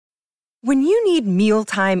When you need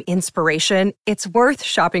mealtime inspiration, it's worth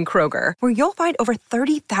shopping Kroger, where you'll find over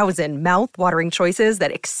 30,000 mouth-watering choices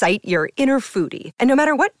that excite your inner foodie. And no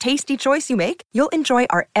matter what tasty choice you make, you'll enjoy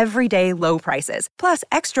our everyday low prices, plus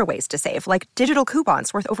extra ways to save, like digital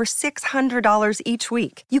coupons worth over $600 each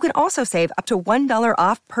week. You can also save up to $1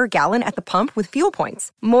 off per gallon at the pump with fuel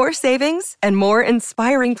points. More savings and more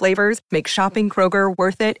inspiring flavors make shopping Kroger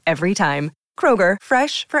worth it every time. Kroger,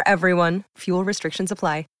 fresh for everyone. Fuel restrictions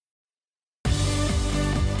apply.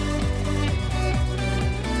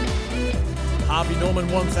 Harvey Norman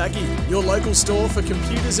Wonthaggi, your local store for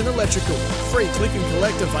computers and electrical. Free click and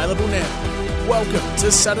collect available now. Welcome to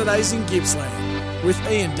Saturdays in Gippsland with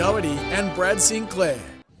Ian Doherty and Brad Sinclair.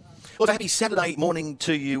 Well, happy Saturday morning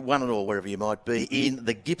to you, one and all, wherever you might be, in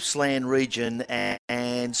the Gippsland region.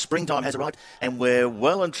 And springtime has arrived, and we're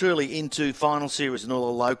well and truly into final series and all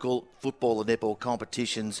the local football and netball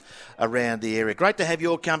competitions around the area. Great to have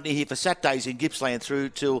your company here for Saturdays in Gippsland through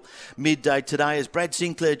till midday today as Brad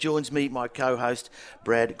Sinclair joins me, my co-host.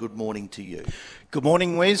 Brad, good morning to you. Good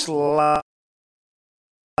morning, Wes.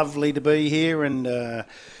 Lovely to be here, and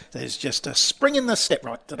there's just a spring in the step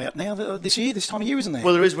right about now this time of year, isn't there?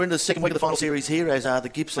 Well, there is. We're in the second week of the final series here, as are the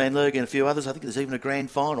Gippsland League and a few others. I think there's even a grand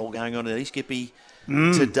final going on in East Gippy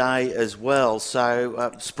today as well.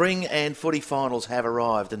 So spring and footy finals have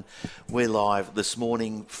arrived, and we're live this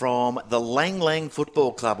morning from the Lang Lang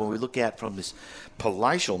Football Club, when we look out from this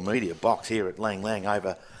palatial media box here at Lang Lang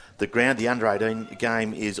over the ground. The under-18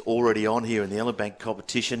 game is already on here in the Ellenbank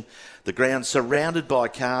competition. The ground surrounded by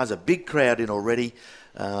cars, a big crowd in already,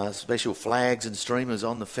 special flags and streamers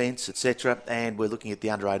on the fence, etc. And we're looking at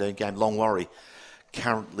the under-18 game. Longwarry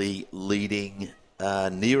currently leading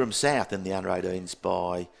Neerim South in the under-18s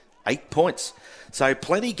by 8 points. So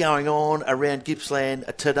plenty going on around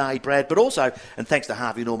Gippsland today, Brad, but also, and thanks to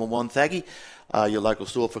Harvey Norman Wonthaggi, your local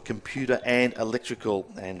store for computer and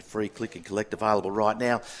electrical, and free click and collect available right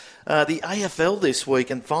now. The AFL this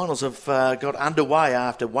week, and finals have got underway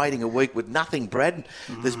after waiting a week with nothing, Brad.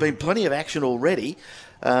 There's been plenty of action already.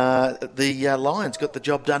 The Lions got the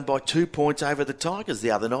job done by 2 points over the Tigers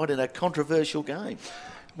the other night in a controversial game.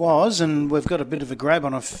 And we've got a bit of a grab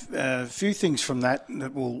on a few things from that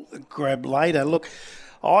we'll grab later. Look,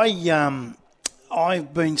 I've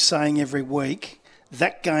been saying every week,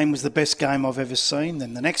 that game was the best game I've ever seen.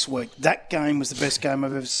 Then the next week, that game was the best game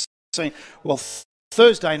I've ever seen. Well,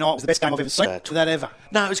 Thursday night was the best game I've ever seen. That ever.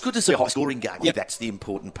 No, it's good to see a high-scoring game. Yep. That's the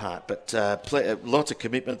important part. But lots of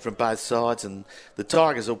commitment from both sides, and the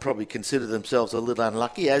Tigers will probably consider themselves a little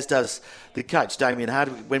unlucky, as does the coach, Damien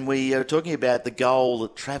Hardwick, when we are talking about the goal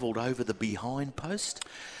that travelled over the behind post.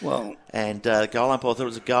 Well, and the goal umpire thought it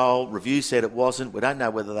was a goal. Review said it wasn't. We don't know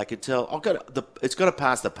whether they could tell. It's got to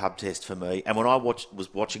pass the pub test for me. And when I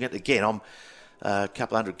was watching it, again, I'm a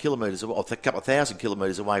couple of thousand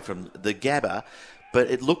kilometres away from the Gabba. But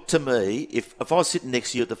it looked to me, if I was sitting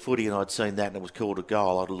next to you at the footy and I'd seen that and it was called a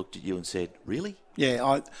goal, I'd have looked at you and said, really?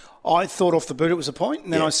 Yeah, I thought off the boot it was a point,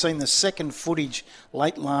 and then Yeah. I seen the second footage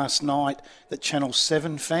late last night that Channel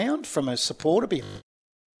 7 found from a supporter behind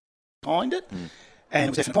it, and it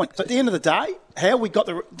was a definite point. So at the end of the day, how we got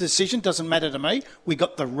the decision doesn't matter to me. We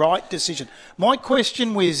got the right decision. My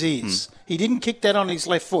question is, he didn't kick that on his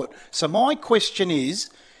left foot. So my question is,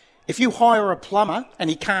 if you hire a plumber and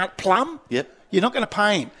he can't plumb, you're not going to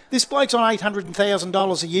pay him. This bloke's on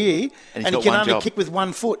 $800,000 a year, and he can only kick with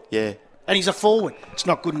 1 foot. Yeah. And he's a forward. It's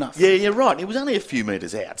not good enough. Yeah, you're right. It was only a few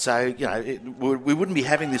metres out. So, we wouldn't be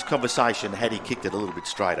having this conversation had he kicked it a little bit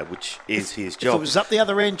straighter, which is his job. If it was up the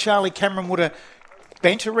other end, Charlie Cameron would have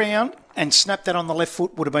bent around and snapped that on the left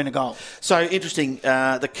foot, would have been a goal. So, interesting,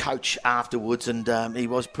 the coach afterwards, and he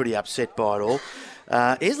was pretty upset by it all.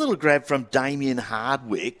 Here's a little grab from Damien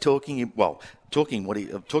Hardwick talking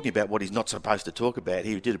about what he's not supposed to talk about.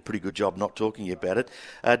 He did a pretty good job not talking about it.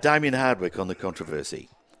 Damien Hardwick on the controversy.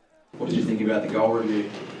 What did you think about the goal review?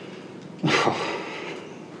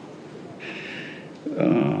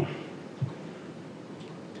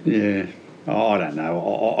 Yeah, I don't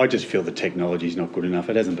know. I just feel the technology's not good enough.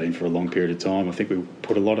 It hasn't been for a long period of time. I think we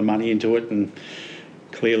put a lot of money into it, and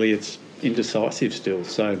clearly it's indecisive still.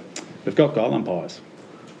 So we've got goal umpires.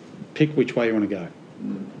 Pick which way you want to go.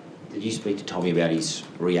 Did you speak to Tommy about his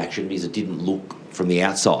reaction? Because it didn't look from the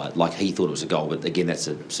outside like he thought it was a goal, but again, that's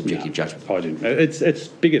a subjective judgment. I didn't. It's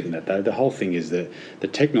bigger than that, though. The whole thing is that the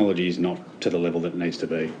technology is not to the level that it needs to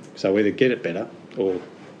be. So either get it better or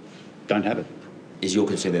don't have it. Is your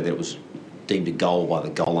concern that it was deemed a goal by the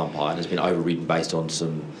goal umpire and has been overridden based on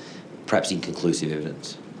some perhaps inconclusive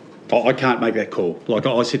evidence? I can't make that call. Like,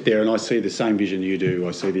 I sit there and I see the same vision you do.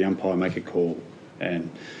 I see the umpire make a call, and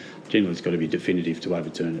generally it's got to be definitive to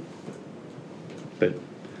overturn it. But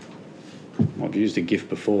I've used a GIF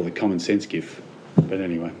before, the common sense GIF. But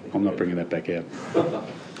anyway, I'm not bringing that back out.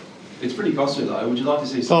 It's pretty costly, though. Would you like to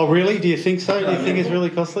see Oh, really? Do you think so? Do you think it's really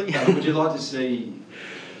costly? Would you like to see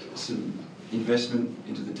some investment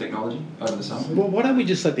into the technology over the summer? Well, why don't we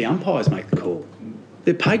just let the umpires make the call?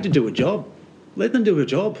 They're paid to do a job. Let them do a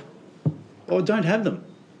job. Or don't have them.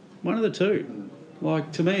 One of the two.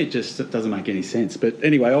 Like, to me, it doesn't make any sense. But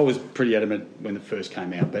anyway, I was pretty adamant when it first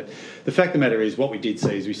came out. But the fact of the matter is, what we did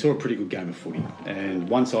see is we saw a pretty good game of footy. And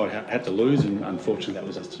one side had to lose, and unfortunately that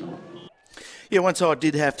was us tonight. Yeah, one side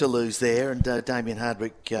did have to lose there, and Damien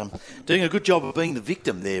Hardwick doing a good job of being the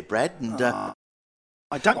victim there, Brad. And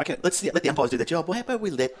I don't like it. let the umpires do their job. Well, how about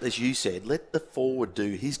we as you said, let the forward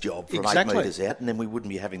do his job from 8 metres out, and then we wouldn't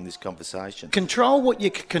be having this conversation. Control what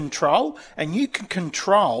you can control, and you can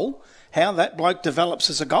control how that bloke develops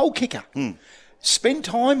as a goal kicker. Spend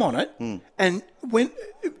time on it, and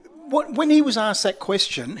when he was asked that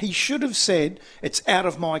question, he should have said, it's out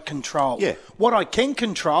of my control. Yeah. What I can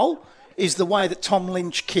control is the way that Tom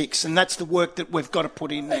Lynch kicks, and that's the work that we've got to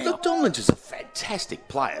put in now. Look, Tom Lynch is a fantastic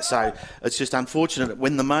player, so it's just unfortunate that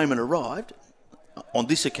when the moment arrived, on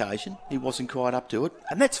this occasion, he wasn't quite up to it.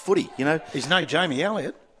 And that's footy, you know. He's no Jamie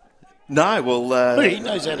Elliott. No, well... But he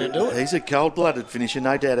knows how to do it. He's a cold-blooded finisher,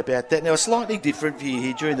 no doubt about that. Now, a slightly different view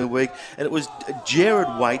here during the week, and it was Jared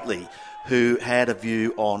Waitley who had a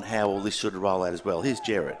view on how all this should roll out as well. Here's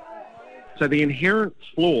Jared. So the inherent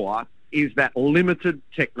flaw is that limited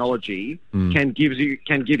technology can give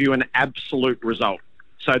you an absolute result,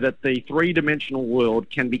 so that the three-dimensional world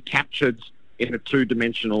can be captured in a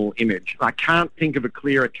two-dimensional image. I can't think of a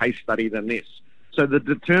clearer case study than this. So the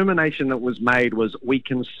determination that was made was we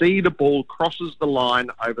can see the ball crosses the line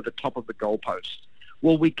over the top of the goalpost.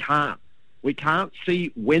 Well, we can't. We can't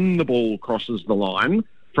see when the ball crosses the line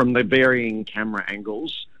from the varying camera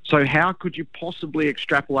angles. So how could you possibly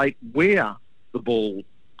extrapolate where the ball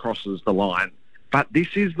crosses the line? But this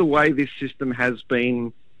is the way this system has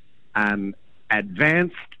been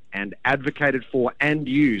advanced and advocated for and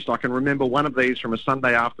used. I can remember one of these from a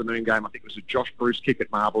Sunday afternoon game. I think it was a Josh Bruce kick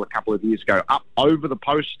at Marble a couple of years ago, up over the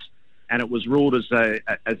post, and it was ruled as a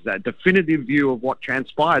definitive view of what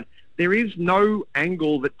transpired. There is no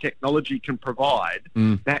angle that technology can provide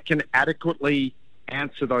that can adequately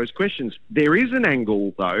answer those questions. There is an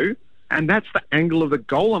angle, though, and that's the angle of the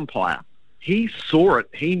goal umpire. He saw it.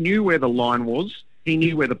 He knew where the line was. He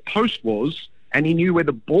knew where the post was. And he knew where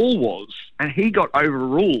the ball was, and he got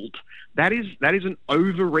overruled. That is an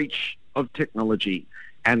overreach of technology.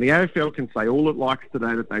 And the AFL can say all it likes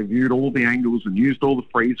today that they viewed all the angles and used all the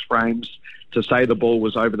freeze frames to say the ball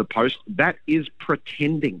was over the post. That is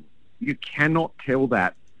pretending. You cannot tell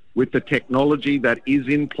that with the technology that is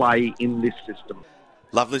in play in this system.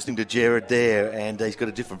 Love listening to Jared there, and he's got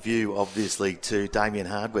a different view, obviously, to Damien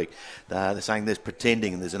Hardwick. They're saying there's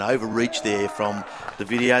pretending, and there's an overreach there from the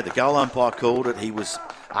video. The goal umpire called it. He was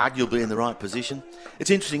arguably in the right position. It's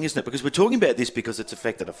interesting, isn't it? Because we're talking about this because it's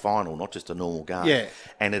affected a final, not just a normal game. Yeah.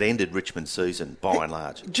 And it ended Richmond's season, by and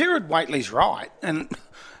large. Jared Waitley's right, and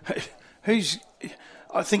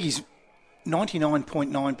I think he's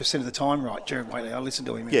 99.9% of the time right, Jared Waitley. I listen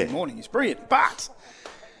to him every morning. He's brilliant. But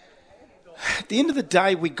at the end of the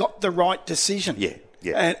day, we got the right decision. Yeah.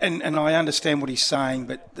 And I understand what he's saying,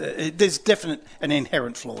 but there's definite an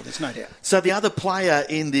inherent flaw, there's no doubt. So the other player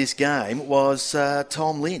in this game was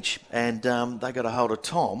Tom Lynch, and they got a hold of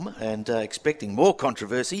Tom, and expecting more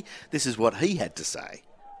controversy, this is what he had to say.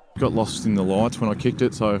 Got lost in the lights when I kicked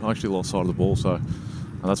it, so I actually lost sight of the ball, so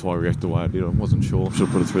that's why I reacted the way I did. I wasn't sure. Should have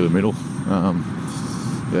put it through the middle.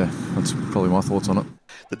 That's probably my thoughts on it.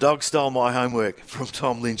 The dog stole my homework from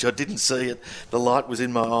Tom Lynch. I didn't see it. The light was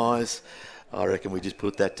in my eyes. I reckon we just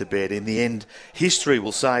put that to bed. In the end, history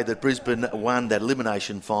will say that Brisbane won that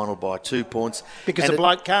elimination final by 2 points. Because the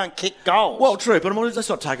bloke can't kick goals. Well, true, but let's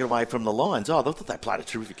not take it away from the Lions. I thought they played a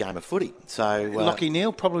terrific game of footy. So Lachie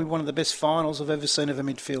Neale, probably one of the best finals I've ever seen of a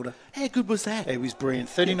midfielder. How good was that? It was brilliant.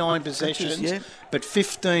 39 possessions, but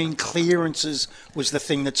 15 clearances was the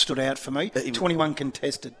thing that stood out for me. 21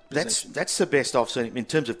 contested possessions. That's the best I've seen in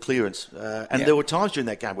terms of clearance. There were times during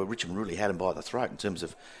that game where Richmond really had him by the throat in terms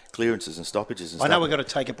of clearances and stoppages and stuff. I know we've got to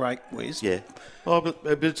take a break, Wiz. Yeah. Oh, but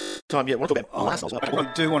it's time yet. What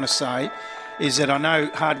I do want to say is that I know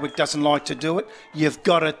Hardwick doesn't like to do it. You've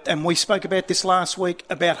got to, and we spoke about this last week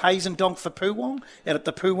about Hazendonk for Poowong out at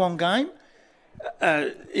the Poowong game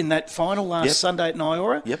in that final last Sunday at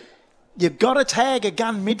Nyora. Yep. You've got to tag a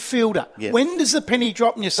gun midfielder. Yep. When does the penny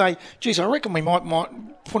drop and you say, geez, I reckon we might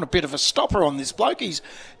put a bit of a stopper on this bloke?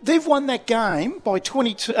 They've won that game by 2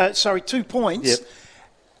 points. Yep.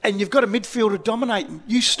 and you've got a midfielder dominating.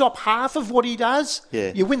 You stop half of what he does,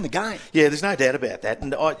 you win the game. Yeah, there's no doubt about that.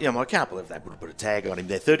 And I can't believe they would have put a tag on him.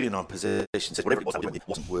 They're 39 possessions, whatever it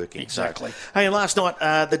wasn't working. Exactly. So, hey, and last night,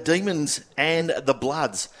 the Demons and the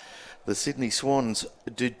Bloods, the Sydney Swans,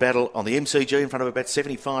 did battle on the MCG in front of about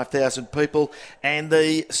 75,000 people, and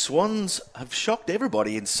the Swans have shocked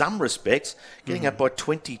everybody in some respects, getting up by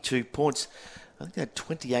 22 points. I think they had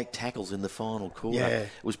 28 tackles in the final quarter. Yeah. It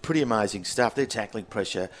was pretty amazing stuff. Their tackling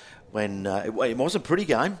pressure when it wasn't a pretty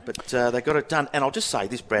game, but they got it done. And I'll just say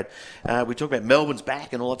this, Brad, we talk about Melbourne's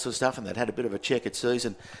back and all that sort of stuff, and they'd had a bit of a checkered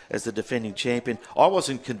season as the defending champion. I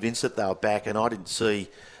wasn't convinced that they were back, and I didn't see...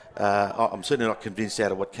 I'm certainly not convinced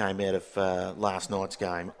out of what came out of last night's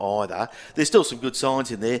game either. There's still some good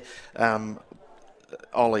signs in there.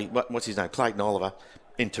 Ollie, what's his name? Clayton Oliver,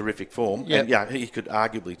 in terrific form. Yep. And yeah, he could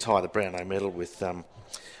arguably tie the Brownlow medal with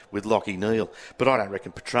Lockie Neal. But I don't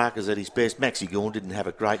reckon Petrarca's at his best. Maxi Gawn didn't have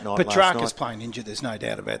a great night last night. Petrarca's playing injured, there's no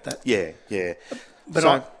doubt about that. Yeah.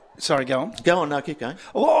 But sorry, go on. Go on, no, keep going.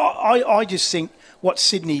 Well, I just think what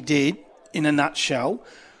Sydney did, in a nutshell,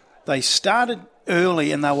 they started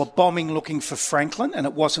early and they were bombing looking for Franklin, and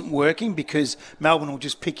it wasn't working because Melbourne will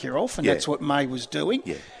just pick you off, and that's what May was doing.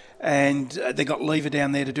 Yeah. And they got Lever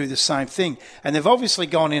down there to do the same thing. And they've obviously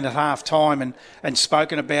gone in at half-time and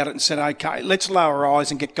spoken about it and said, OK, let's lower our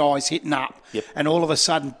eyes and get guys hitting up. Yep. And all of a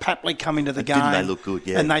sudden, Papley come into the game. Didn't they look good?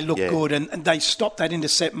 Yeah. And they look good. And they stopped that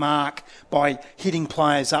intercept mark by hitting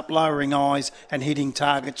players up, lowering eyes and hitting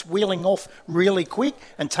targets, wheeling off really quick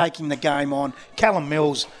and taking the game on. Callum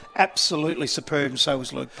Mills, absolutely superb, and so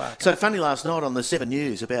was Luke Parker. So funny, last night on the 7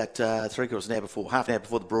 News, about half an hour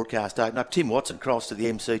before the broadcast opened up, Tim Watson crossed to the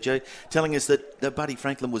MCG telling us that Buddy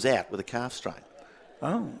Franklin was out with a calf strain.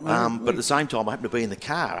 Oh, but at the same time, I happened to be in the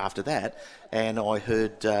car after that, and I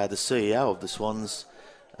heard the CEO of the Swans,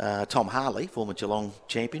 Tom Harley, former Geelong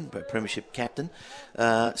champion, premiership captain,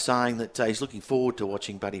 saying that he's looking forward to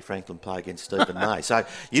watching Buddy Franklin play against Stephen May. So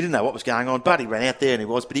you didn't know what was going on. Buddy ran out there and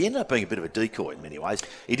but he ended up being a bit of a decoy in many ways.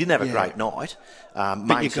 He didn't have a great night.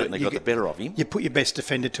 May certainly got the better of him. You put your best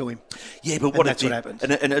defender to him. Yeah, but that's what happens.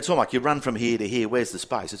 And it's all like you run from here to here. Where's the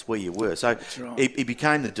space? It's where you were. So he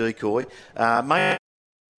became the decoy. May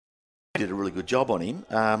did a really good job on him.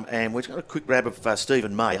 And we've got a quick grab of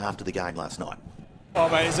Stephen May after the game last night. Oh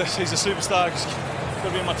man, he's a superstar. He's got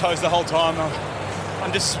to be on my toes the whole time.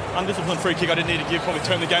 Undisciplined free kick I didn't need to give. Probably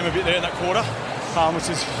turned the game a bit there in that quarter, which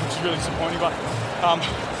is really disappointing. But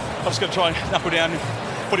I've just got to try and knuckle down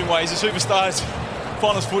and put him away. He's a superstar. It's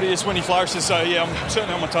finals footy is when he flourishes. So yeah, I'm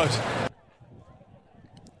certainly on my toes.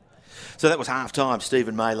 So that was half-time.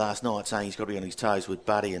 Stephen May last night saying he's got to be on his toes with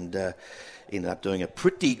Buddy, and ended up doing a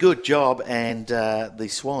pretty good job. And the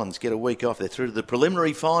Swans get a week off. They're through to the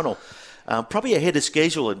preliminary final. Probably ahead of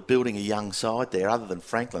schedule in building a young side there. Other than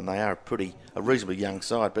Franklin, they are a reasonably young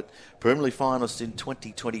side. But preliminary finalists in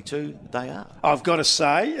 2022, they are. I've got to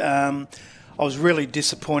say, I was really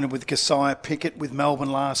disappointed with Josiah Pickett with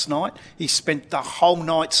Melbourne last night. He spent the whole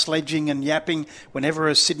night sledging and yapping. Whenever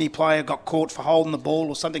a Sydney player got caught for holding the ball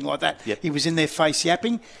or something like that, he was in their face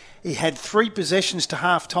yapping. He had 3 possessions to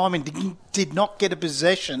half-time and did not get a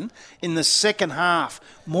possession in the second half.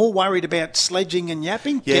 More worried about sledging and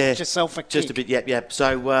yapping? Get yourself a kick. Just a bit yap.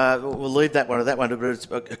 So we'll leave that one to that one.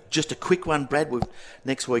 But it's just a quick one, Brad.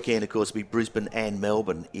 Next weekend, of course, will be Brisbane and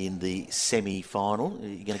Melbourne in the semi-final. Are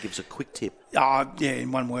you going to give us a quick tip?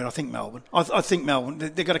 In one word, I think Melbourne. I think Melbourne.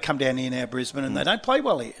 They've got to come down here now, Brisbane, and they don't play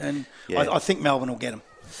well here. And I think Melbourne will get them.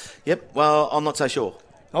 Yep. Well, I'm not so sure.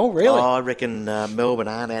 Oh, really? I reckon Melbourne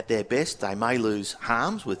aren't at their best. They may lose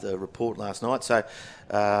Harms with a report last night. So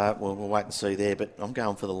we'll wait and see there. But I'm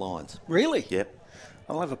going for the Lions. Really? Yep.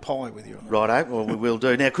 I'll have a pie with you on that. Righto, well, we will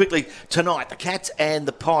do. Now, quickly, tonight, the Cats and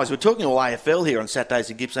the Pies. We're talking all AFL here on Saturdays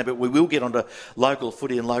in Gippsland, but we will get onto local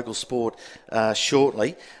footy and local sport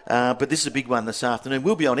shortly. But this is a big one this afternoon.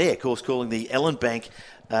 We'll be on air, of course, calling the Ellenbank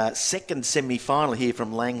second semi-final here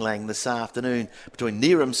from Lang Lang this afternoon between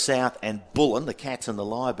Neeram South and Bullen, the Cats and the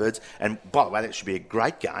Lyrebirds. And by the way, that should be a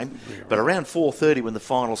great game. But around 4:30 when the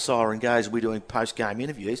final siren goes, we're doing post-game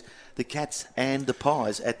interviews. The Cats and the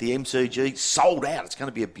Pies at the MCG sold out. It's going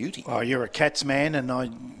to be a beauty. Oh, you're a Cats man, and I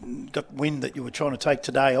got wind that you were trying to take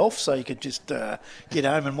today off so you could just get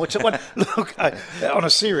home and watch it. Look, on a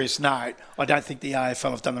serious note, I don't think the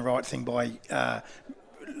AFL have done the right thing by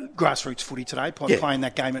grassroots footy today, playing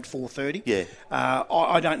that game at 4:30. Yeah.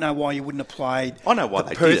 I don't know why you wouldn't have played I know why the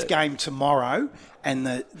they Perth did it. game tomorrow and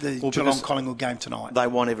the Geelong-Collingwood game tonight. They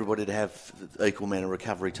want everybody to have equal amount of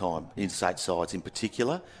recovery time, interstate sides in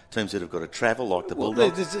particular, teams that have got to travel like the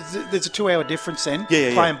Bulldogs. There's a 2-hour difference then,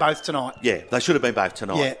 Yeah. playing both tonight. Yeah, they should have been both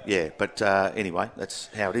tonight. Yeah. But anyway, that's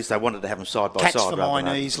how it is. They wanted to have them side by Catch side. for mine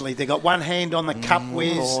easily. They got one hand on the cup,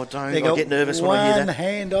 Wiz. Oh, don't. They I get nervous when I hear that. One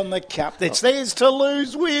hand on the cup. It's theirs to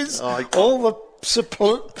lose, Wiz. All the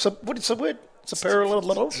what is the word?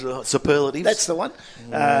 Superlatives. That's the one.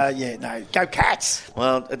 Go Cats.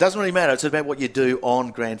 Well, it doesn't really matter. It's about what you do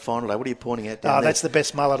on grand final day. What are you pointing at down there? That's the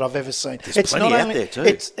best mullet I've ever seen. There's plenty out there too.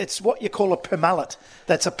 It's what you call a per mullet.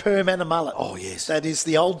 That's a perm and a mullet. Oh, yes. That is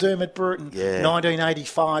the old Dermot Bruton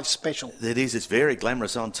 1985 special. It is. It's very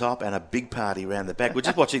glamorous on top and a big party around the back. We're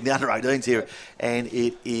just watching the under-18s here, and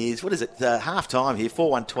it is, half-time here,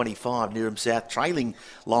 4-1-25, Neerim South, trailing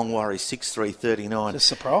Long Warriors 6-3-39. Just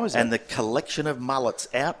surprising. And the collection of mullets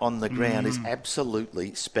out on the ground is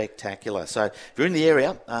absolutely spectacular. So if you're in the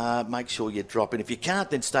area, make sure you drop in. If you can't,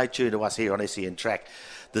 then stay tuned to us here on SEN Track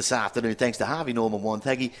this afternoon. Thanks to Harvey Norman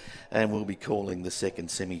Wonthaggi, and we'll be calling the second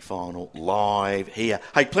semi-final live here.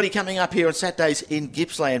 Hey, plenty coming up here on Saturdays in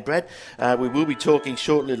Gippsland, Brad. We will be talking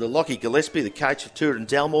shortly to Lockie Gillespie, the coach of Tooradin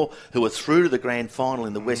Dalmore, who are through to the grand final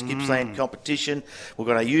in the West Gippsland competition. We've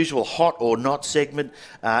got our usual hot or not segment,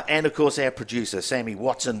 and of course our producer Sammy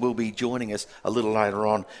Watson will be joining us a little later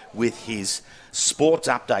on with his sports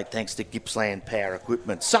update, thanks to Gippsland Power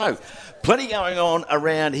Equipment. So, plenty going on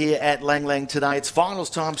around here at Lang Lang today. It's finals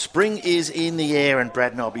time. Spring is in the air, and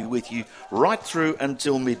Brad and I'll be with you right through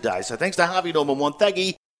until midday. So, thanks to Harvey Norman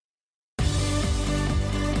Wonthaggi.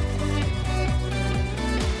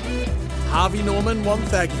 Harvey Norman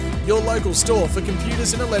Wonthaggi, your local store for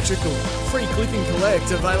computers and electrical. Free click and collect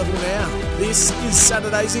available now. This is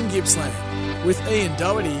Saturdays in Gippsland with Ian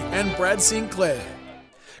Doherty and Brad Sinclair.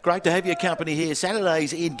 Great to have your company here.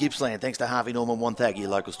 Saturdays in Gippsland. Thanks to Harvey Norman Wonthaggi, your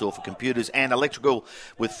local store for computers and electrical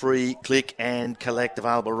with free click and collect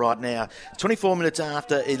available right now. 24 minutes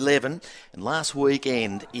after 11. And last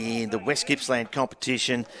weekend in the West Gippsland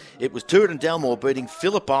competition, it was Tooradin Dalmore beating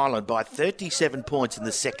Phillip Island by 37 points in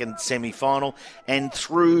the second semi-final and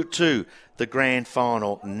through to the grand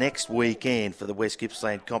final next weekend for the West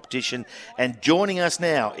Gippsland competition. And joining us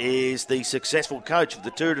now is the successful coach of the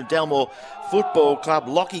Tooradin Dalmore Football Club,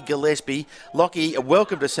 Lockie Gillespie. Lockie,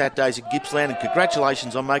 welcome to Saturdays in Gippsland and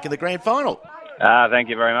congratulations on making the grand final. Thank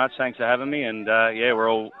you very much. Thanks for having me. And we're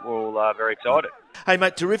all very excited. Hey,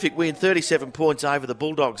 mate, terrific win, 37 points over the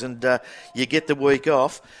Bulldogs, and you get the week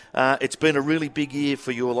off. It's been a really big year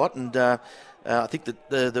for your lot, and I think that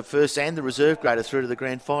the first and the reserve grade are through to the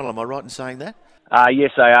grand final. Am I right in saying that?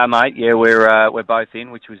 Yes, they are, mate. Yeah, we're both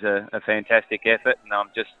in, which was a fantastic effort. And I'm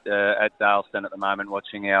just at Daleston at the moment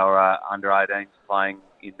watching our under-18s playing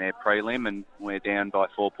in their prelim, and we're down by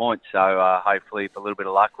 4 points. So hopefully, with a little bit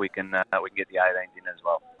of luck, we can get the 18s in as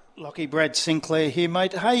well. Lockie, Brad Sinclair here,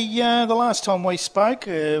 mate. Hey, the last time we spoke,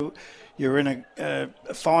 you were in a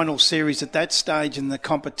final series at that stage in the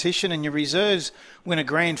competition, and your reserves win a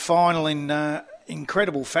grand final in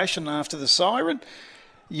incredible fashion after the siren.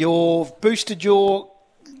 You've boosted your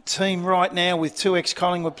team right now with two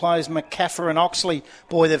ex-Collingwood players, McCaffrey and Oxley.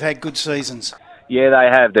 Boy, they've had good seasons. Yeah, they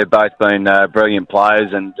have. They've both been brilliant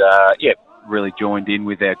players, and really joined in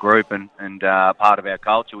with our group and part of our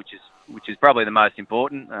culture, which is probably the most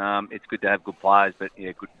important. It's good to have good players, but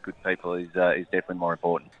good people is definitely more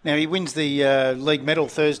important. Now, he wins the league medal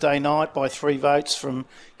Thursday night by 3 votes from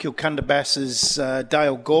Kilcundabass's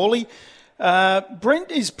Dale Gawley.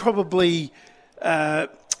 Brent is probably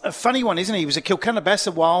a funny one, isn't he? He was a Kilcundabass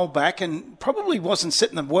a while back and probably wasn't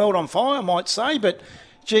setting the world on fire, I might say, but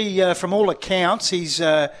from all accounts, he's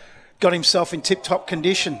got himself in tip-top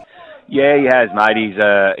condition. Yeah, he has, mate.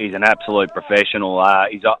 He's an absolute professional.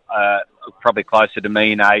 He's probably closer to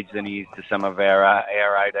me in age than he is to some of our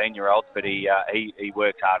 18-year-olds, but he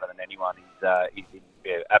works harder than anyone. He's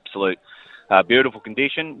in absolute beautiful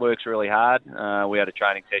condition, works really hard. We had a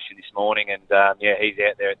training session this morning, and he's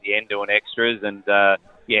out there at the end doing extras, and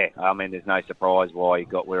there's no surprise why he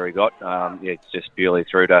got where he got. It's just purely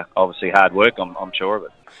through to obviously hard work, I'm sure of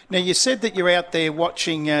it. Now, you said that you're out there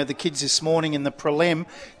watching the kids this morning in the prelim, in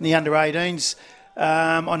the under-18s.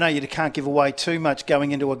 I know you can't give away too much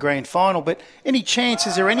going into a grand final, but any chance,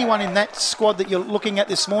 is there anyone in that squad that you're looking at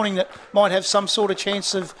this morning that might have some sort of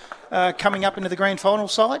chance of coming up into the grand final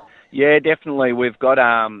side? Yeah, definitely. We've got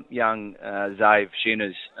young Zave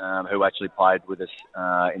Shinners, who actually played with us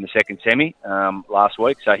in the second semi last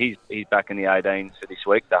week. So he's back in the 18s for this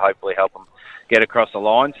week to hopefully help him get across the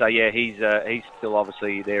line. So yeah, he's still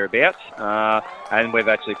obviously thereabouts. And we've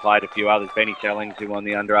actually played a few others. Benny Sellings, who won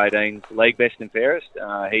the under-18s league best and fairest.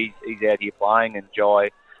 He's out here playing, and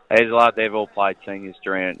Jai Hazelard. They've all played seniors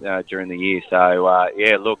during the year. So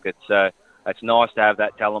yeah, look, it's nice to have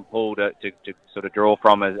that talent pool to sort of draw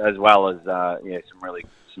from, as well as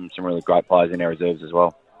some really great players in our reserves as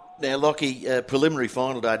well. Now, Lockie, preliminary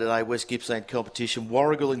final day today, West Gippsland competition.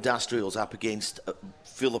 Warragul Industrials up against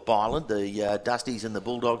Phillip Island, the Dusties and the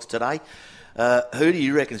Bulldogs today. Who do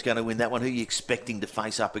you reckon is going to win that one? Who are you expecting to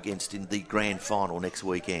face up against in the grand final next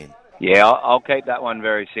weekend? Yeah, I'll keep that one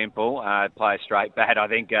very simple. Play a straight bat. I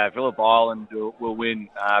think Phillip Island will win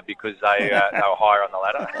because they were higher on the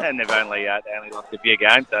ladder and they only lost a few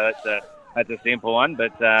games. So that's a simple one.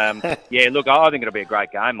 But yeah, look, I think it'll be a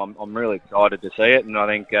great game. I'm really excited to see it, and I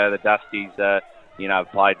think the Dusties,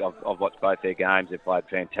 have played. I've watched both their games. They've played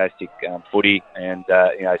fantastic footy, and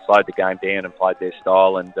slowed the game down and played their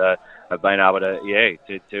style, and have been able to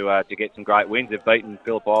get some great wins. They've beaten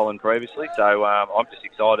Phillip Island previously, so I'm just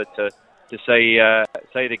excited to see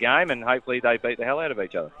the game, and hopefully they beat the hell out of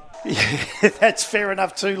each other. Yeah, that's fair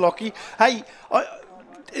enough too, Lockie. Hey,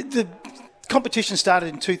 the competition started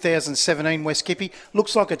in 2017, West Kippy.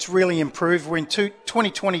 Looks like it's really improved. We're in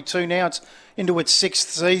 2022 now. It's into its sixth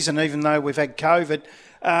season, even though we've had COVID.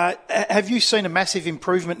 Have you seen a massive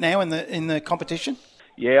improvement now in the competition?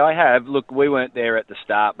 Yeah, I have. Look, we weren't there at the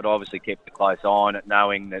start, but obviously kept a close eye on it,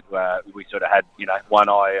 knowing that we sort of had, one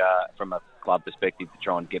eye from a club perspective to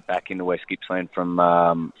try and get back into West Gippsland from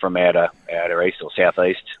outer east or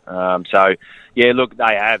southeast. So, yeah, look,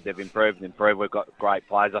 they've improved. We've got great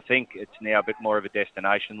players. I think it's now a bit more of a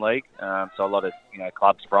destination league. So a lot of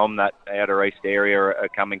clubs from that outer east area are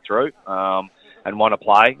coming through and want to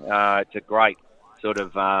play. It's a great sort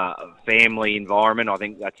of family environment. I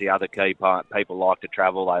think that's the other key part. People like to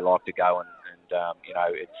travel. They like to go and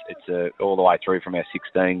it's all the way through from our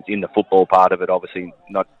 16s in the football part of it, obviously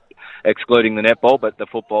not excluding the netball, but the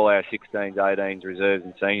football, our 16s, 18s, reserves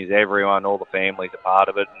and seniors, everyone, all the families are part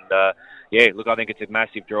of it. And yeah, look, I think it's a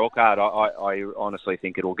massive draw card. I honestly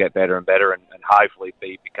think it'll get better and better, and hopefully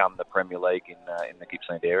become the Premier League in the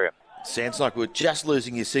Gippsland area. Sounds like we're just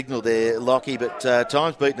losing your signal there, Lockie, but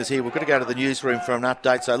time's beaten us here. We've got to go to the newsroom for an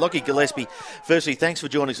update. So, Lockie Gillespie, firstly, thanks for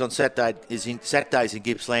joining us on Saturdays in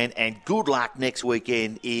Gippsland, and good luck next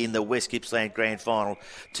weekend in the West Gippsland Grand Final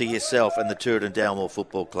to yourself and the Turretin Dalmore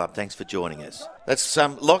Football Club. Thanks for joining us. That's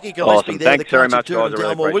Lockie Gillespie awesome. there, thanks the coach of very much, Turretin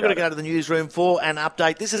Dalmore. Really We're going to go to the newsroom for an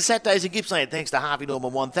update. This is Saturdays in Gippsland. Thanks to Harvey Norman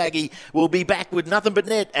Wonthaggi. We'll be back with nothing but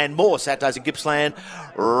net and more Saturdays in Gippsland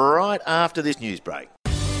right after this news break.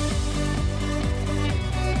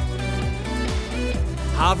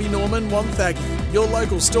 Harvey Norman Wonthaggi, your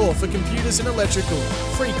local store for computers and electrical.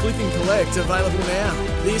 Free click and collect available now.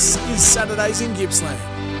 This is Saturdays in Gippsland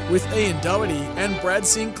with Ian Doherty and Brad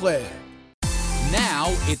Sinclair.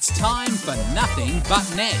 Now it's time for Nothing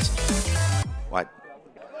But Net. Wait.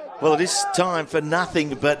 Well, it is time for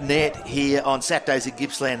Nothing But Net here on Saturdays in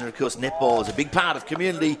Gippsland. And, of course, netball is a big part of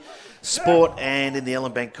community sport, and in the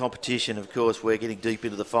Ellenbank competition, of course, we're getting deep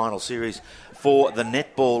into the final series for the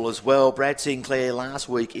netball as well. Brad Sinclair last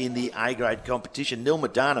week in the A-grade competition. Nilma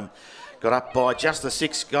Darnham got up by just the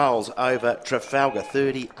 6 goals over Trafalgar,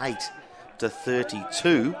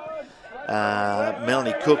 38-32.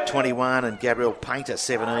 Melanie Cook, 21, and Gabrielle Painter,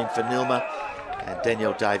 17 for Nilma. And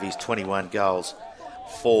Danielle Davies, 21 goals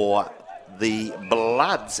for the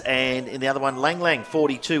Bloods. And in the other one, Lang Lang,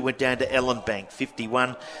 42, went down to Ellenbank,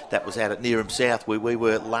 51. That was out at Neerim South where we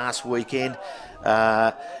were last weekend.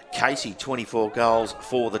 Casey, 24 goals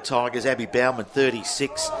for the Tigers. Abby Bauman,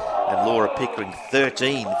 36. And Laura Pickering,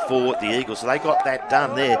 13 for the Eagles. So they got that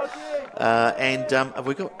done there. Have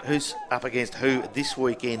we got who's up against who this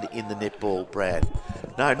weekend in the netball, Brad?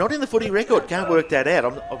 No, not in the footy record. Can't work that out.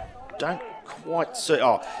 I don't quite see.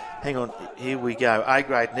 Oh, hang on. Here we go.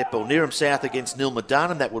 A-grade netball. Neerim South against Nilma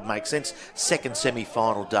Darnham. That would make sense. Second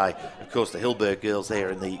semi-final day. Of course, the Hilberg girls there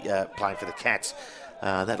in the playing for the Cats.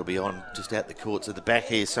 That'll be on just out the courts at the back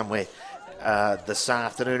here somewhere this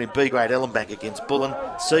afternoon. In B-grade, Ellenbank against Bullen.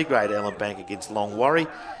 C-grade, Ellenbank against Longwarry.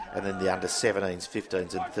 And then the under-17s,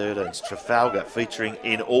 15s and 13s, Trafalgar featuring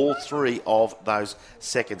in all 3 of those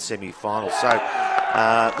second semi-finals. So,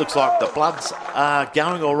 looks like the Bloods are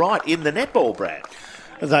going all right in the netball, Brad.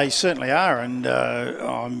 They certainly are, and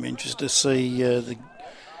I'm interested to see the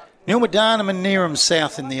Nilma Darnham and Neerim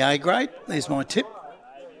South in the A-grade. There's my tip.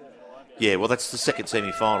 Yeah, well, that's the second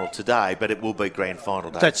semi-final today, but it will be grand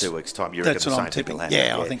final day in 2 weeks' time. You reckon That's the what same I'm thing tipping. will happen?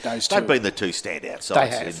 Yeah, I think those two. They've been the two standout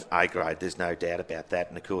sides They in have. A grade. There's no doubt about that.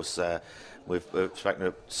 And of course, we've spoken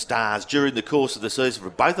to stars during the course of the season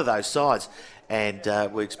for both of those sides,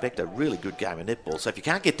 and we expect a really good game of netball. So if you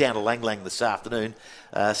can't get down to Lang Lang this afternoon,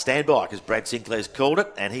 stand by, because Brad Sinclair's called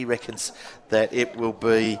it, and he reckons that it will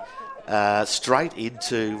be straight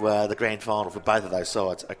into the grand final for both of those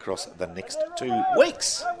sides across the next 2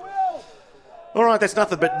 weeks. All right, that's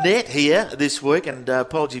nothing but net here this week, and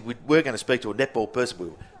apologies, we were going to speak to a netball person.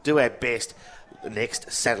 We'll do our best next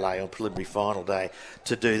Saturday on preliminary final day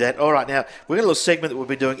to do that. All right, now, we've got a little segment that we'll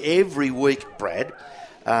be doing every week, Brad,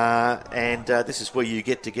 and this is where you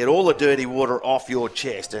get to get all the dirty water off your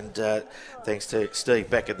chest, and thanks to Steve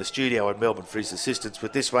back in the studio in Melbourne for his assistance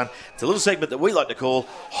with this one. It's a little segment that we like to call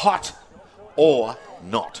Hot or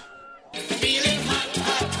Not. It's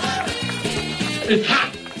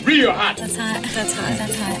hot. Real hot. That's hot. That's hot.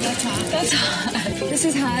 That's hot. That's hot. That's hot. This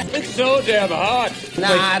is hot. It's so damn hot.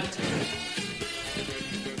 Not.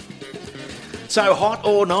 So, Hot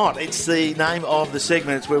or Not, it's the name of the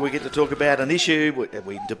segment. It's where we get to talk about an issue and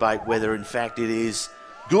we debate whether, in fact, it is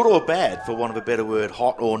good or bad, for want of a better word,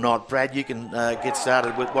 hot or not. Brad, you can get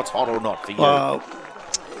started with what's hot or not for you. Well,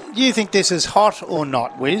 do you think this is hot or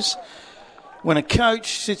not, Wiz? When a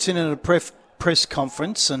coach sits in at a press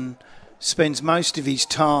conference and spends most of his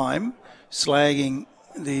time slagging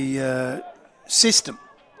the system.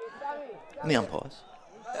 And the umpires.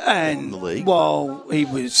 And, the league. Well,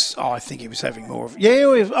 I think he was having more of...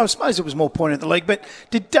 Yeah, I suppose it was more pointed at the league. But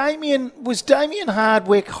was Damien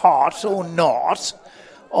Hardwick hot or not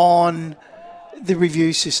on the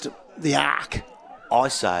review system, the ARC? I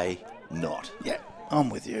say not. Yeah,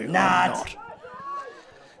 I'm with you. Not.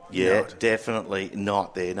 Yeah, definitely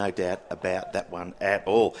not there. No doubt about that one at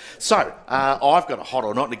all. So, I've got a hot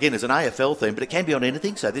or not. And again, it's an AFL theme, but it can be on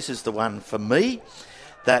anything. So this is the one for me,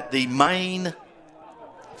 that the main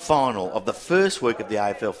final of the first week of the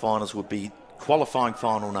AFL finals would be qualifying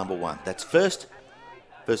final number 1. That's first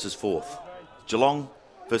versus fourth. Geelong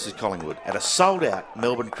versus Collingwood at a sold-out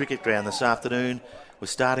Melbourne cricket ground this afternoon. We're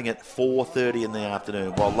starting at 4:30 in the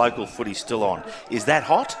afternoon while local footy's still on. Is that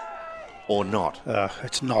hot or not?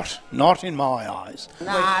 It's not. Not in my eyes.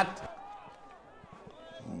 Not.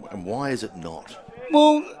 And why is it not?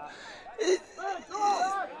 Well,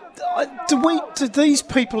 do these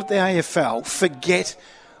people at the AFL forget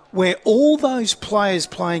where all those players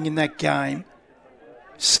playing in that game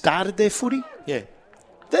started their footy? Yeah.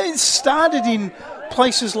 They started in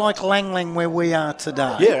places like Lang Lang, where we are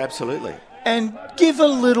today. Yeah, absolutely. And give a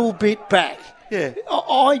little bit back. Yeah.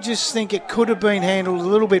 I just think it could have been handled a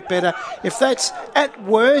little bit better. If that's, at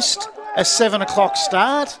worst, a 7 o'clock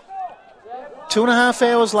start, 2.5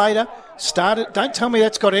 hours later, started. Don't tell me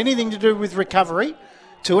that's got anything to do with recovery.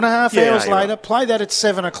 2.5 hours later, play that at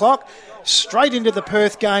 7 o'clock, straight into the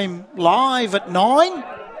Perth game live at 9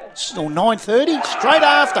 or 9:30, straight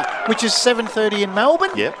after, which is 7:30 in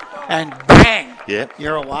Melbourne. Yep. And bang, yep,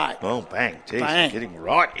 you're away. Oh, bang. Jeez, Bang. getting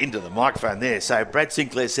right into the microphone there. So Brad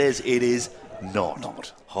Sinclair says it is not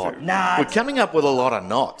hot. Not. We're coming up with a lot of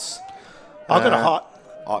knots. I've got a hot.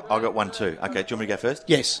 I got one too. Okay, do you want me to go first?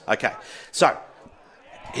 Yes. Okay, so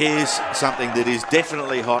here's something that is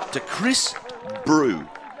definitely hot to Chris Brew,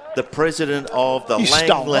 the president of the You Lang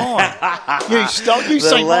stole Lang. mine. You The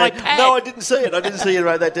say my Lang- pad. No, I didn't see it. I didn't see you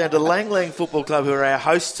wrote that down. To Lang Lang Football Club, who are our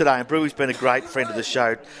hosts today. And Brewy's been a great friend of the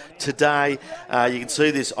show today. You can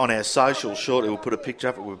see this on our social shortly. We'll put a picture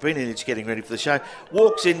up. We've been in it getting ready for the show.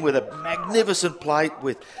 Walks in with a magnificent plate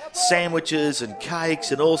with sandwiches and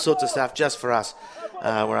cakes and all sorts of stuff just for us.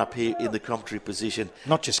 We're up here in the commentary position.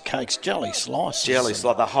 Not just cakes, jelly slices. Jelly,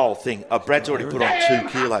 like the whole thing. Brad's already put on 2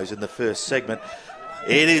 kilos in the first segment.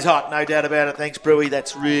 It is hot, no doubt about it. Thanks, Brewy.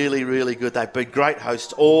 That's really, really good. They've been great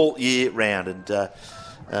hosts all year round, and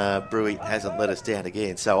Brewy hasn't let us down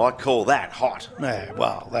again. So I call that hot. Yeah,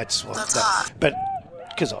 well, that's what. But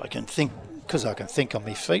because I can think on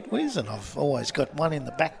my feet, Wiz, and I've always got one in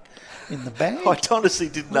the bag. I honestly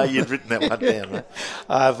didn't know you'd written that one down, mate.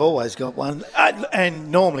 I've always got one,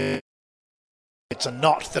 and normally it's a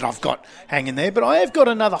knot that I've got hanging there, but I have got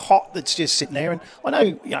another hot that's just sitting there. And I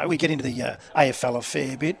know, we get into the AFL a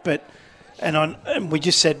fair bit, but and we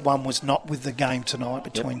just said one was not with the game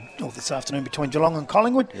tonight or this afternoon between Geelong and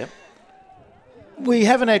Collingwood. Yep. We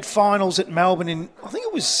haven't had finals at Melbourne in, I think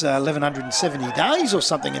it was 1,170 days or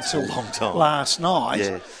something until long time. last night.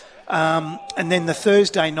 Yeah. And then the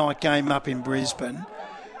Thursday night game up in Brisbane,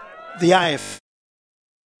 the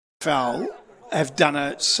AFL have done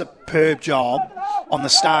a superb job on the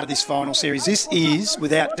start of this final series. This is,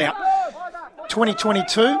 without doubt,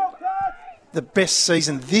 2022 the best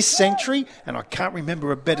season this century, and I can't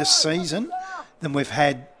remember a better season than we've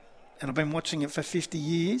had, and I've been watching it for 50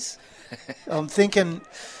 years. I'm thinking,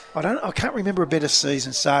 I can't remember a better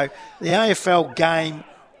season. So the AFL game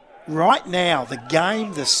right now, the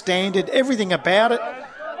game, the standard, everything about it,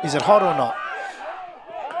 is it hot or not?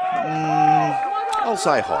 I'll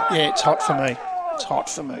say hot. Yeah, it's hot for me. It's hot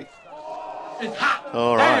for me. It's hot.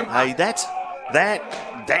 All right. Hey, that's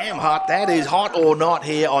damn hot. That is hot or not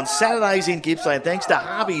here on Saturdays in Gippsland. Thanks to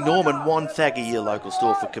Harvey Norman Wonthaggi, your local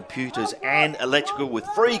store for computers and electrical with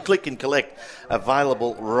free click and collect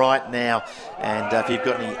available right now. And if you've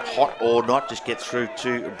got any hot or not, just get through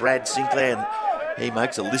to Brad Sinclair and he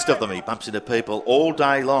makes a list of them. He bumps into people all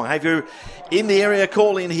day long. Hey, if you're in the area,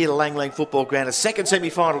 call in here to Lang Lang Football Ground. A second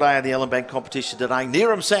semi-final day of the Ellenbank competition today.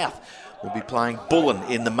 Neerim South will be playing Bullen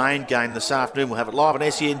in the main game this afternoon. We'll have it live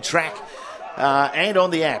on SEN Track and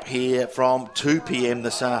on the app here from 2 p.m.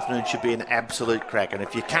 this afternoon. Should be an absolute crack. And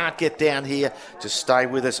if you can't get down here, just stay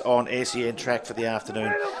with us on SEN Track for the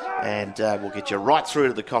afternoon and we'll get you right through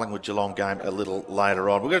to the Collingwood-Geelong game a little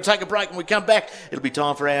later on. We're going to take a break. When we come back, it'll be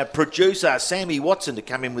time for our producer, Sammy Watson, to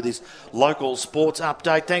come in with his local sports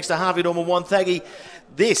update. Thanks to Harvey Norman Wonthaggi.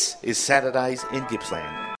 This is Saturdays in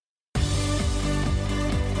Gippsland.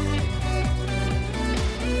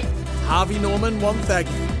 Harvey Norman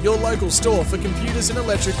Wonthaggi, your local store for computers and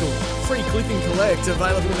electrical. Free click and collect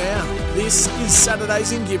available now. This is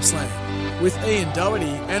Saturdays in Gippsland with Ian Doherty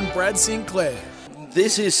and Brad Sinclair.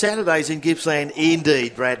 This is Saturdays in Gippsland,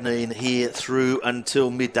 indeed. Brad and Ian here through until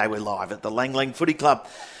midday. We're live at the Lang Lang Footy Club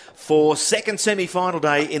for second semi-final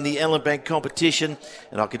day in the Ellenbank competition.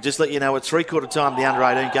 And I can just let you know, at three-quarter time, the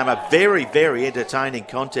under-18 game, a very, very entertaining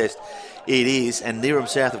contest it is. And Neerim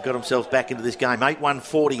South have got themselves back into this game.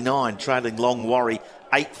 8-1-49, trailing Long Warrie,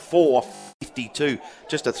 8-4-52.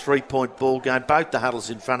 Just a three-point ball game. Both the huddles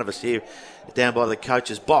in front of us here down by the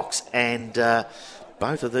coach's box. And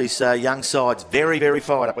both of these young sides very, very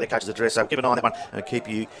fired up with their coaches' address. So keep an eye on that one and keep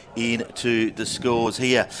you into the scores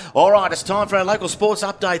here. All right, it's time for our local sports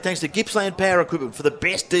update. Thanks to Gippsland Power Equipment for the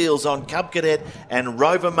best deals on Cub Cadet and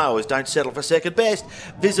Rover mowers. Don't settle for second best.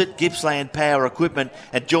 Visit Gippsland Power Equipment.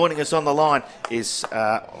 And joining us on the line is,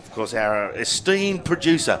 of course, our esteemed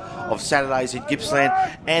producer of Saturdays in Gippsland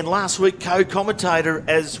and last week co-commentator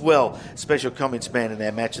as well. Special comments man in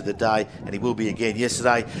our match of the day, and he will be again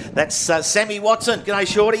yesterday. That's Sammy Watson. G'day,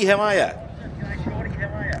 Shorty. How are you?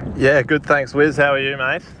 Yeah, good. Thanks, Wiz. How are you,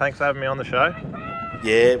 mate? Thanks for having me on the show.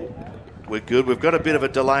 Yeah, we're good. We've got a bit of a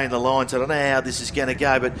delay in the line, so I don't know how this is going to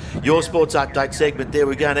go, but your sports update segment, there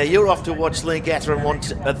we go. Now, you're off to watch Leongatha and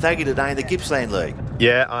Wonthaggi today in the Gippsland League.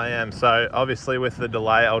 Yeah, I am. So, obviously, with the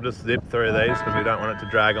delay, I'll just zip through these because we don't want it to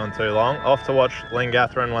drag on too long. Off to watch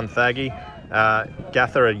Leongatha and Wonthaggi.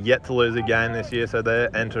 Gatha are yet to lose a game this year, so they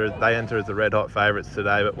enter as the red-hot favourites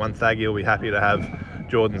today, but Wonthaggi will be happy to have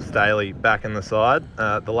Jordan Staley back in the side.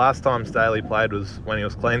 The last time Staley played was when he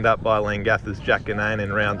was cleaned up by Leongatha's Jack Ganane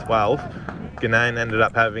in round 12. Ganane ended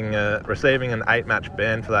up receiving an 8-match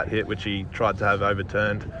ban for that hit, which he tried to have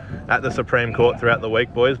overturned at the Supreme Court throughout the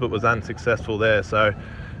week, boys, but was unsuccessful there, so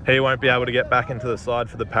he won't be able to get back into the side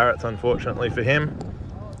for the Parrots, unfortunately for him.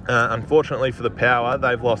 Unfortunately for the Power,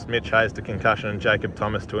 they've lost Mitch Hayes to concussion and Jacob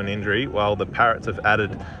Thomas to an injury, while the Parrots have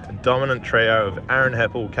added a dominant trio of Aaron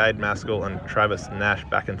Heppel, Cade Maskell and Travis Nash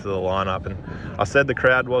back into the lineup. And I said the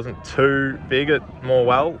crowd wasn't too big at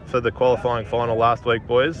Morwell for the qualifying final last week,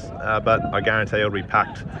 boys, but I guarantee it'll be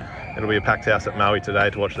packed. It'll be a packed house at Maui today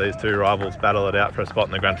to watch these two rivals battle it out for a spot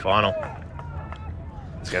in the grand final.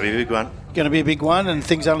 It's going to be a big one. Going to be a big one, and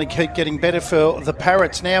things only keep getting better for the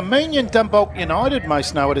Parrots. Now, Meenian Dumbalk United,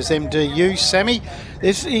 most know it as MDU, Sammy,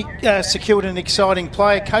 they've secured an exciting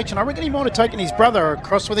player coach, and I reckon he might have taken his brother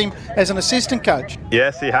across with him as an assistant coach.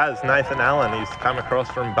 Yes, he has. Nathan Allen, he's come across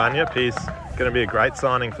from Bunyip. He's going to be a great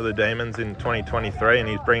signing for the Demons in 2023, and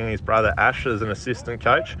he's bringing his brother Ash as an assistant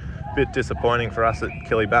coach. Bit disappointing for us at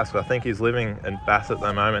Kirribass. I think he's living in Bass at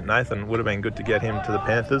the moment. Nathan, would have been good to get him to the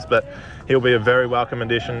Panthers, but he'll be a very welcome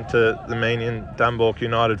addition to the Meenian Dumbalk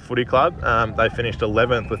United Footy Club. They finished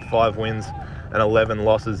 11th with 5 wins and 11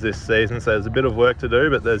 losses this season, so there's a bit of work to do,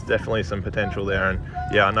 but there's definitely some potential there. And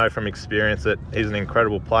yeah, I know from experience that he's an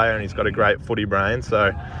incredible player and he's got a great footy brain,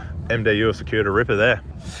 so MDU have secured a ripper there.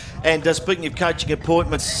 And speaking of coaching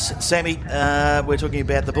appointments, Sammy, we're talking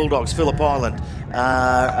about the Bulldogs. Phillip Island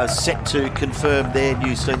are set to confirm their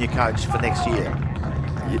new senior coach for next year.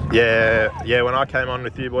 Yeah. When I came on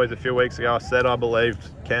with you boys a few weeks ago, I said I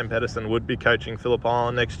believed Cam Pedersen would be coaching Phillip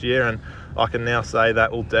Island next year, and I can now say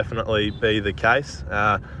that will definitely be the case.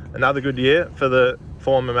 Another good year for the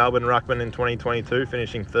former Melbourne Ruckman in 2022,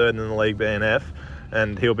 finishing third in the league BNF.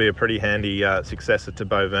 and he'll be a pretty handy successor to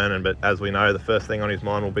Bo Vernon. But as we know, the first thing on his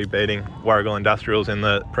mind will be beating Warragul Industrials in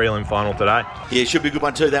the prelim final today. Yeah, should be a good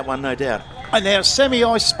one too, that one, no doubt. And now, Sammy,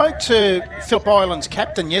 I spoke to Phillip Island's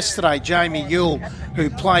captain yesterday, Jamie Ewell, who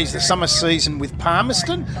plays the summer season with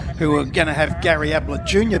Palmerston, who are going to have Gary Ablett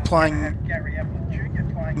Jr. playing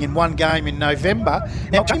in one game in November.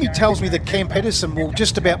 Now, Jamie tells me that Cam Pedersen will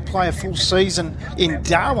just about play a full season in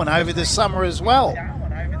Darwin over the summer as well.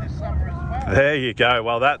 There you go.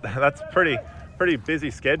 Well, that's pretty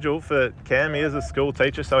busy schedule for Cam. He is a school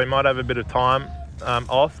teacher, so he might have a bit of time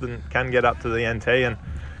off and can get up to the NT, and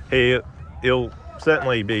he'll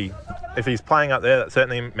certainly be, if he's playing up there, that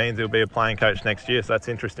certainly means he'll be a playing coach next year, so that's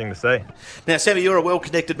interesting to see. Now, Sammy, you're a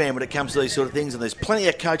well-connected man when it comes to these sort of things, and there's plenty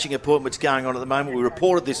of coaching appointments going on at the moment. We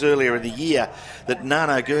reported this earlier in the year that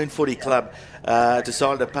Narnagoon Footy Club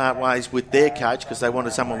decided to part ways with their coach because they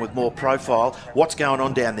wanted someone with more profile. What's going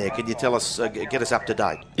on down there? Can you tell us, get us up to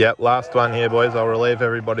date? Yep, last one here, boys. I'll relieve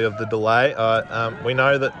everybody of the delay. We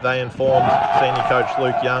know that they informed senior coach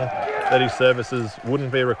Luke Young that his services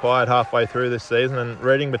wouldn't be required halfway through this season, and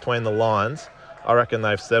reading between the lines, I reckon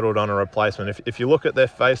they've settled on a replacement. If you look at their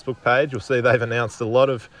Facebook page, you'll see they've announced a lot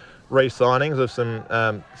of re-signings of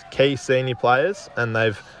some key senior players, and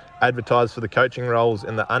they've advertised for the coaching roles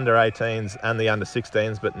in the under-18s and the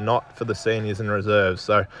under-16s, but not for the seniors and reserves.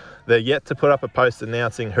 So they're yet to put up a post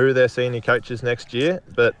announcing who their senior coach is next year,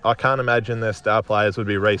 but I can't imagine their star players would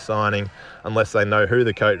be re-signing unless they know who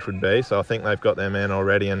the coach would be. So I think they've got their man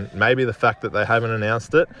already, and maybe the fact that they haven't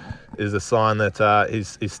announced it is a sign that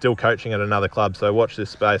he's still coaching at another club. So watch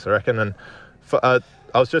this space, I reckon. And I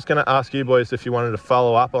was just going to ask you boys if you wanted to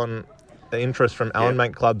follow up on the interest from Allen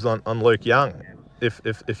Bank clubs on Luke Young.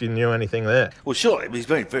 If you knew anything there. Well, sure. He's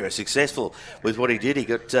been very successful with what he did. He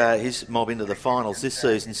got his mob into the finals this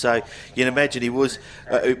season, so you can imagine he would.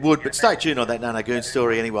 But stay tuned on that Narnagoon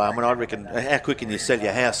story anyway. I mean, I reckon, how quick can you sell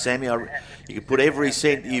your house, Sammy? You can put every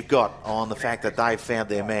cent you've got on the fact that they've found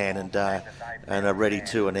their man and are ready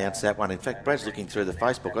to announce that one. In fact, Brad's looking through the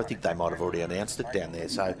Facebook. I think they might have already announced it down there,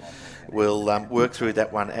 so we'll work through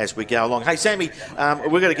that one as we go along. Hey, Sammy,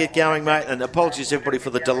 we're going to get going, mate, and apologies everybody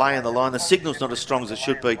for the delay in the line. The signal's not as strong as it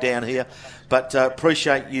should be down here, but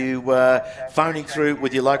appreciate you phoning through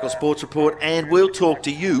with your local sports report, and we'll talk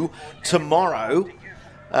to you tomorrow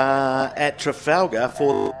at Trafalgar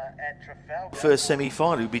for the first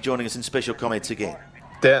semi-final. You'll be joining us in special comments again.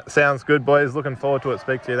 Yeah, sounds good, boys. Looking forward to it.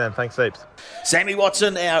 Speak to you then. Thanks heaps. Sammy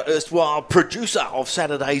Watson, our erstwhile producer of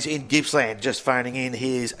Saturdays in Gippsland, just phoning in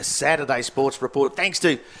his Saturday sports report. Thanks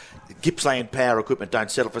to Gippsland Power Equipment.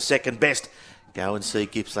 Don't settle for second best. Go and see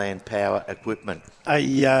Gippsland Power Equipment.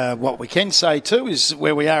 What we can say too is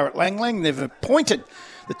where we are at Lang Lang, they've appointed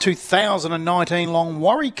the 2019 Long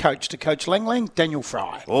Warri coach to coach Lang Lang, Daniel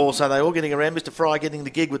Fry. So they're all getting around. Mr. Fry getting the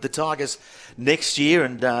gig with the Tigers next year,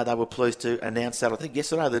 and they were pleased to announce that, I think,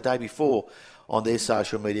 yesterday or the day before, on their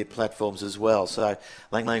social media platforms as well. So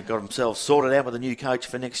Lang Lang got himself sorted out with a new coach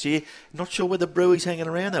for next year. Not sure whether Brewy's hanging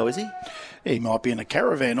around though, is he? He might be in a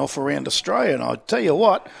caravan off around Australia, and I tell you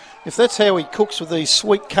what, if that's how he cooks with these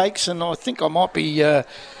sweet cakes, and I think I might be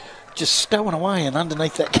just stowing away and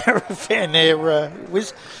underneath that caravan there,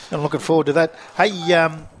 Wiz. I'm looking forward to that. Hey,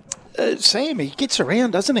 Sam, he gets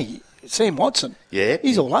around, doesn't he? Sam Watson. Yeah.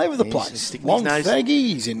 He's all over the place. Wonthaggi,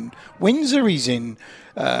 he's in Windsor, he's in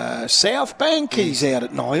South Bank, he's out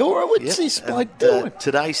at Nyora. What's this bloke doing?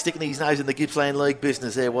 Today, sticking his nose in the Gippsland League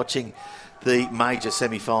business there, watching the major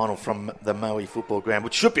semi-final from the Moe football ground,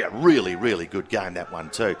 which should be a really, really good game, that one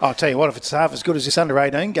too. I'll tell you what, if it's half as good as this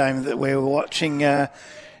under-18 game that we were watching,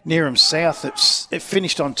 Nearham South, it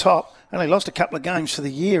finished on top, only lost a couple of games for the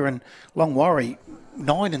year, and Long Warri,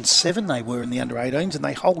 9-7 they were in the under-18s, and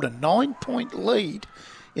they hold a 9-point lead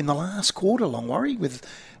in the last quarter, Long Warri, with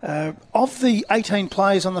of the 18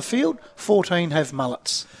 players on the field, 14 have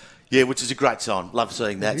mullets. Yeah, which is a great sign. Love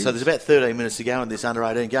seeing that. So there's about 13 minutes to go in this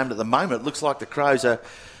under-18 game. At the moment, it looks like the Crows are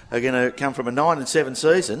going to come from a 9-7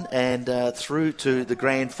 season and through to the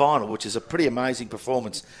grand final, which is a pretty amazing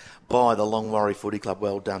performance by the Long Warri Footy Club.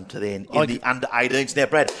 Well done to them in the under-18s. Now,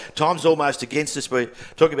 Brad, time's almost against us. We're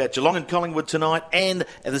talking about Geelong and Collingwood tonight, and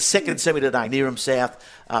the second semi today, Nearham South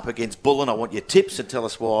up against Bullen. I want your tips and tell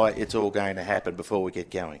us why it's all going to happen before we get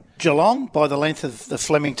going. Geelong by the length of the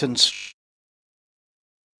Flemington Straight.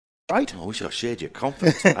 I wish I shared your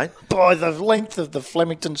confidence, mate. By the length of the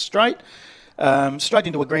Flemington Straight. Straight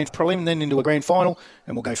into a grand prelim, then into a grand final,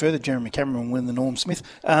 and we'll go further. Jeremy Cameron will win the Norm Smith.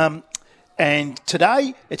 And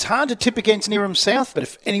today, it's hard to tip against Neerim South, but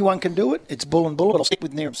if anyone can do it, it's Bull and Bull. But I'll stick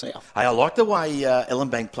with Neerim South. Hey, I like the way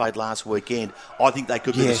Ellenbank played last weekend. I think they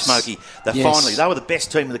could be the Smoky. Yes. They were the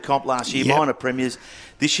best team in the comp last year, minor premiers.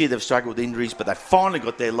 This year they've struggled with injuries, but they finally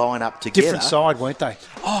got their line-up together. Different side, weren't they?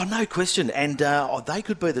 Oh, no question. And they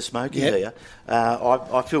could be the Smoky here.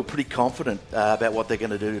 I feel pretty confident about what they're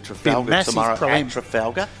going to do to Trafalgar tomorrow at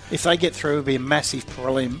Trafalgar. If they get through, it'll be a massive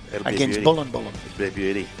prelim against Bull and Bull. It'll be a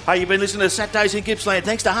beauty. Hey, you've been listening to Saturdays in Gippsland.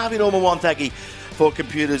 Thanks to Harvey Norman Wonthaggi for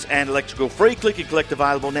computers and electrical. Free click and collect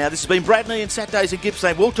available now. This has been Brad and Ian, Saturdays in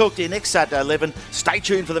Gippsland. We'll talk to you next Saturday 11. Stay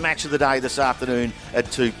tuned for the match of the day this afternoon at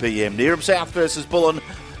 2 p.m. Neerim South versus Bullen.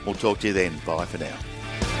 We'll talk to you then. Bye for now.